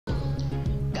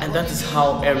And that is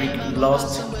how Eric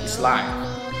lost his life.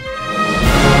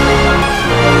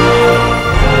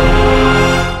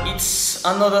 It's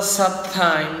another sad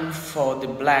time for the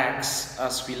blacks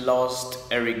as we lost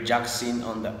Eric Jackson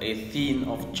on the 18th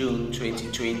of June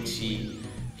 2020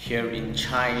 here in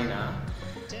China,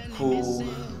 who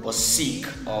was sick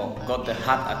or got a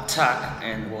heart attack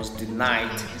and was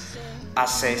denied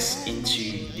access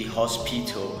into the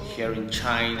hospital here in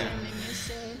China.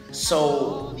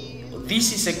 So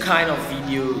this is a kind of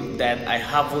video that I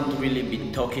haven't really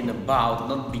been talking about,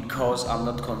 not because I'm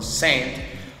not concerned,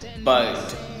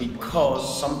 but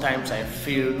because sometimes I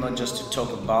feel not just to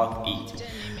talk about it.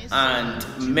 And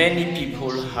many people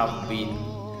have been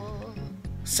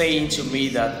saying to me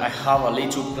that I have a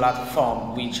little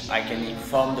platform which I can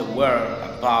inform the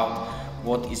world about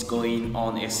what is going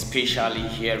on, especially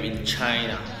here in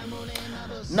China.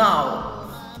 Now,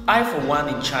 I for one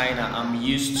in China, I'm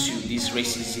used to these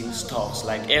racism stuffs.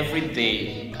 Like every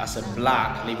day as a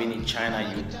black living in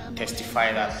China, you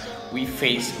testify that we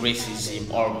face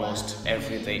racism almost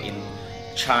every day in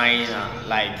China.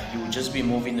 Like you just be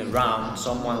moving around,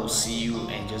 someone will see you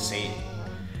and just say,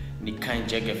 look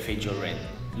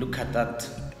at that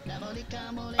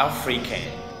African,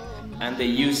 and they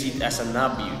use it as an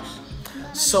abuse.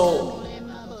 So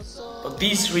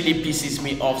this really pisses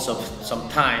me off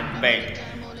sometimes, but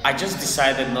I just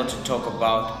decided not to talk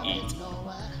about it.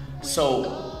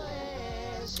 So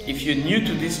if you're new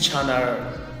to this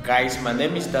channel, guys, my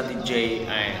name is Daddy J,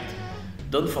 and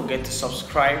don't forget to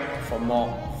subscribe for more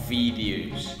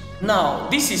videos. Now,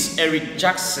 this is Eric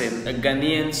Jackson, a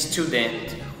Ghanaian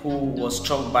student who was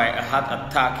struck by a heart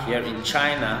attack here in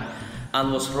China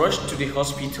and was rushed to the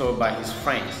hospital by his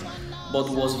friends, but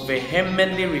was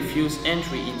vehemently refused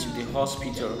entry into the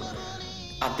hospital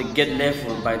at the gate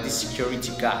level by the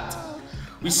security guard.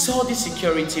 We saw the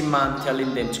security man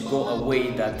telling them to go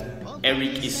away, that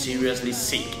Eric is seriously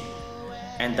sick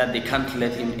and that they can't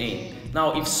let him in.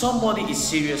 Now, if somebody is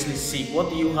seriously sick, what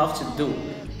do you have to do?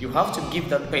 You have to give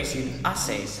that person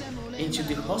access into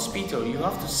the hospital. You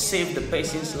have to save the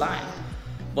person's life.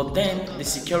 But then the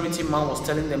security man was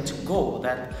telling them to go,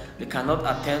 that they cannot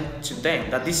attend to them,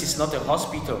 that this is not a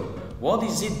hospital. What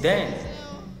is it then?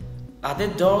 Are they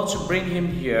dull to bring him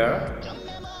here?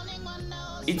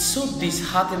 It's so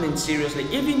disheartening, seriously,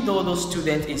 even though those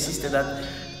students insisted that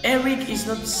Eric is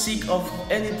not sick of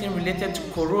anything related to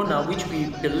corona, which we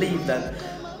believe that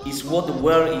is what the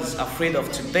world is afraid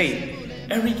of today.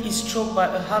 Eric is struck by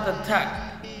a heart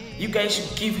attack. You guys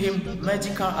should give him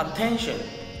medical attention.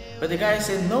 But the guy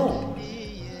said no.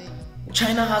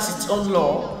 China has its own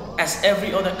law, as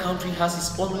every other country has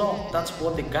its own law. That's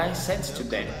what the guy said to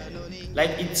them.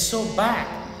 Like, it's so bad.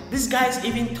 These guys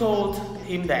even told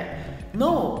him that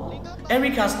no,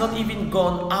 Eric has not even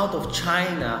gone out of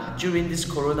China during this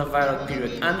coronavirus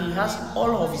period, and he has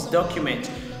all of his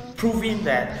documents proving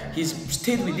that he's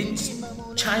stayed within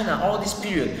China all this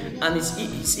period, and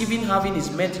he's even having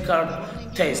his medical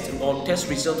test or test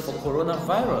result for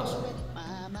coronavirus.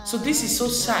 So this is so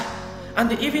sad. And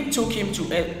they even took him to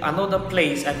another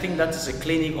place, I think that is a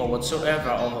clinic or whatsoever,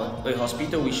 or a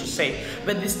hospital we should say,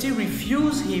 but they still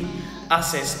refuse him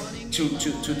access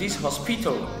to this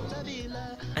hospital.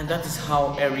 And that is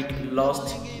how Eric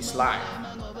lost his life.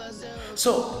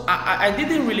 So I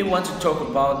didn't really want to talk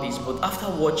about this, but after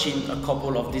watching a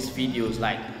couple of these videos,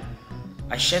 like,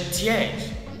 I shed tears.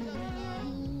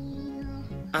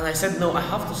 And I said, no, I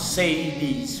have to say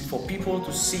this for people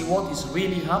to see what is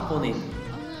really happening.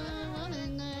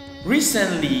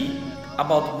 Recently,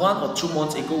 about 1 or 2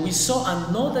 months ago, we saw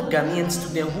another Ghanaian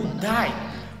student who died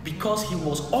because he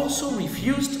was also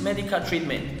refused medical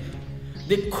treatment.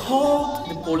 They called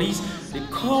the police, they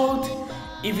called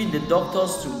even the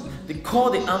doctors, they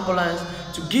called the ambulance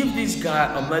to give this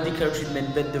guy a medical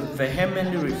treatment, but they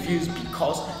vehemently refused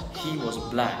because he was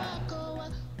black.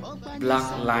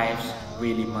 Black lives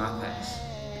really matters.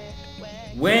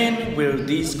 When will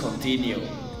this continue?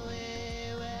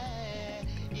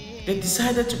 They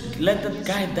decided to let that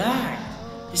guy die.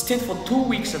 He stayed for 2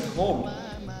 weeks at home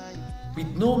with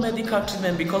no medical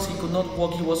treatment because he could not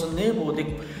walk. He was unable.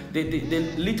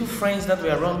 The little friends that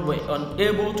were around were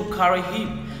unable to carry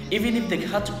him. Even if they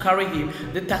had to carry him,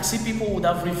 the taxi people would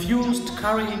have refused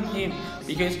carrying him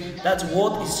because that's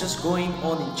what is just going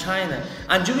on in China.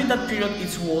 And during that period,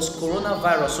 it was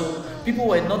coronavirus, so people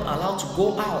were not allowed to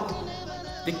go out.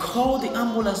 They called the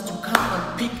ambulance to come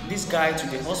and pick this guy to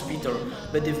the hospital,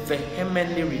 but they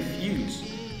vehemently refused.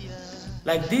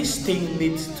 Like, this thing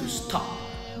needs to stop.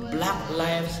 Black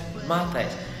lives matter.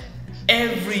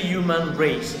 Every human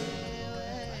race,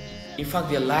 in fact,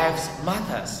 their lives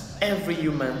matters. Every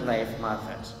human life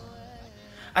matters.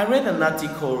 I read an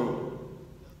article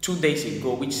 2 days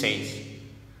ago which says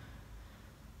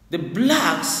the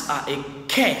blacks are a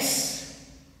curse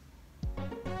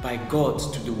by God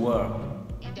to the world.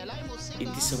 It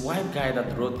is a white guy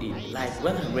that wrote it. Like,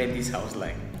 when I read this, I was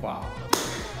like, wow,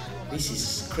 this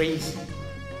is crazy.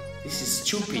 This is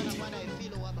stupid.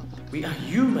 We are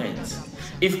humans.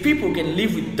 If people can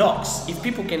live with dogs, if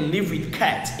people can live with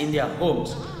cats in their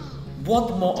homes,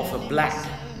 what more of a black?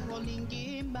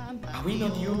 Are we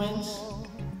not humans?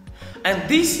 And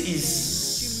this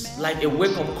is like a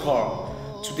wake-up call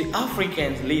to the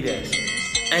African leaders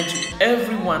and to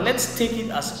everyone. Let's take it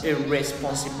as a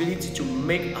responsibility to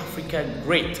make Africa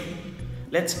great.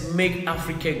 Let's make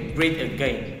Africa great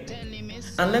again.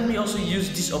 And let me also use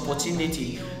this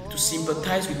opportunity to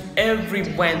sympathize with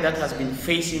everyone that has been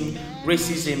facing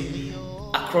racism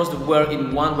across the world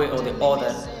in one way or the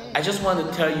other. I just want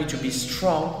to tell you to be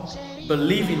strong,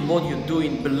 believe in what you're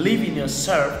doing, believe in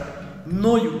yourself,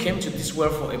 know you came to this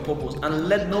world for a purpose, and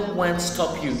let no one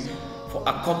stop you for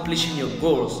accomplishing your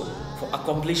goals, for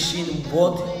accomplishing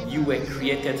what you were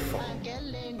created for.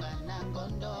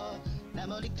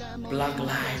 Black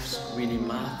lives really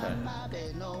matter.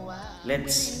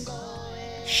 Let's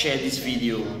share this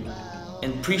video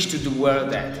and preach to the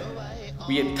world that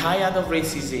we are tired of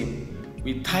racism,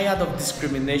 we're tired of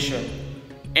discrimination,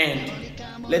 and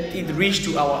let it reach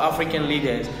to our African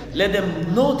leaders. Let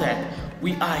them know that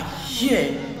we are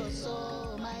here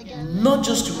not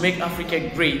just to make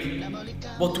Africa great,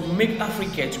 but to make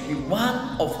Africa to be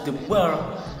one of the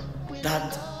world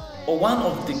that, or one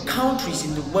of the countries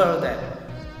in the world that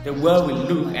the world will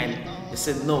look and they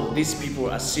said, no, these people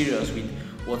are serious with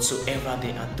whatsoever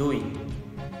they are doing.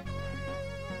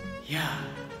 Yeah.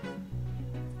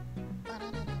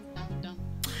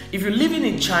 If you're living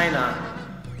in China,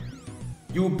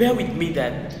 you will bear with me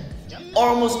that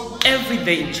almost every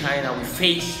day in China we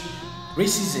face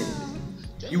racism.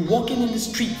 You're walking in the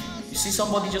street, you see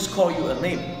somebody just call you a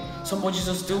name, somebody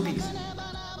just do this.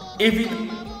 Even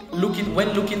when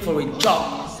looking for a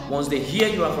job, once they hear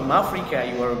you are from Africa,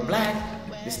 you are a black,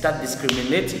 they start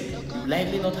discriminating. You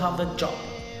likely not have that job.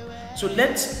 So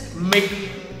let's make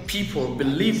people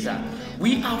believe that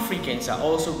we Africans are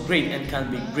also great and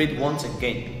can be great once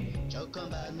again.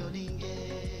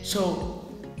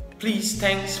 So please,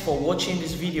 thanks for watching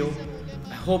this video.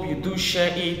 I hope you do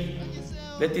share it.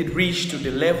 Let it reach to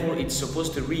the level it's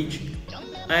supposed to reach.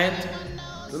 And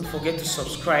don't forget to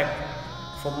subscribe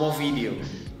for more videos.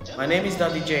 My name is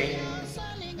Daddy J,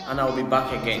 and I'll be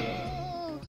back again.